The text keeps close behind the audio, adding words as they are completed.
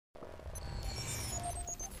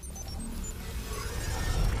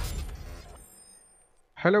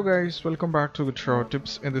Hello guys, welcome back to Guitar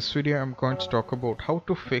Tips. In this video I'm going to talk about how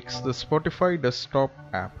to fix the Spotify desktop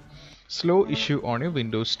app slow issue on your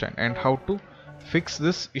Windows 10 and how to fix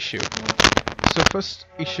this issue. So first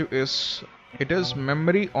issue is it is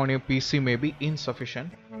memory on your PC may be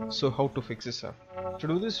insufficient. So how to fix this up? To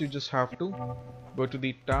do this you just have to go to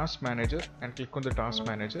the task manager and click on the task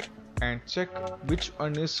manager and check which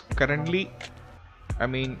one is currently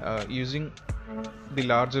using the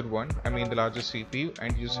larger one, the larger CPU,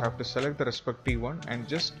 and you just have to select the respective one and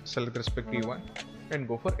just select the respective one and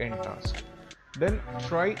go for end task. Then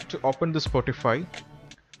try to open the Spotify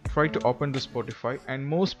and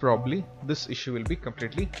most probably this issue will be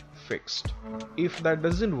completely fixed. If that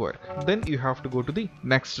doesn't work, then you have to go to the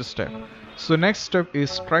next step. So next step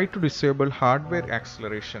is try to disable hardware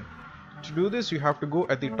acceleration. To do this you have to go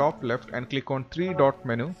at the top left and click on three-dot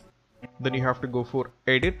menu. Then you have to go for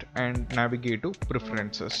edit and navigate to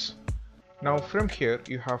preferences. Now from here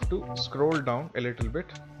you have to scroll down a little bit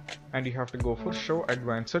and you have to go for show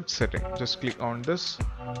advanced setting. Just click on this.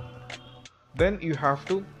 Then you have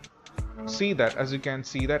to see that, as you can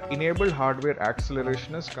see, that enable hardware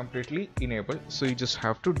acceleration is completely enabled, so you just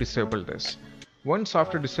have to disable this. Once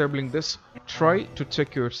after disabling this, try to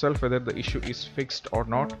check yourself whether the issue is fixed or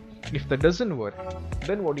not. If that doesn't work,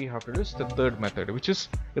 then what you have to do is the third method, which is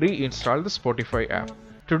reinstall the Spotify app.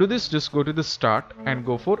 To do this, just go to the start and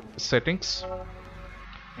go for settings,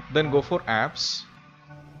 then go for apps.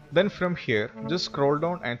 Then from here just scroll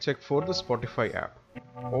down and check for the Spotify app.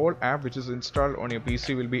 All app which is installed on your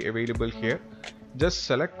PC will be available here. Just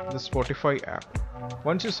select the Spotify app.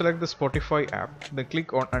 Once you select the Spotify app, then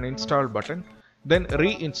click on uninstall button, then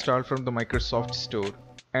reinstall from the Microsoft Store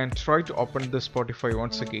and try to open the Spotify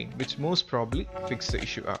once again, which most probably fix the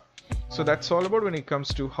issue up. So that's all about when it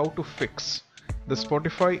comes to how to fix the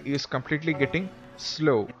Spotify is completely getting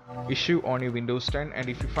slow issue on your Windows 10. And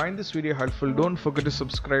if you find this video helpful, don't forget to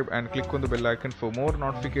subscribe and click on the bell icon for more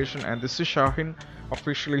notification. And this is Shahin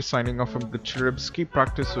officially signing off from Guitar Tips. Keep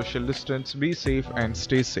practice social distance, be safe and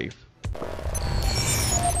stay safe.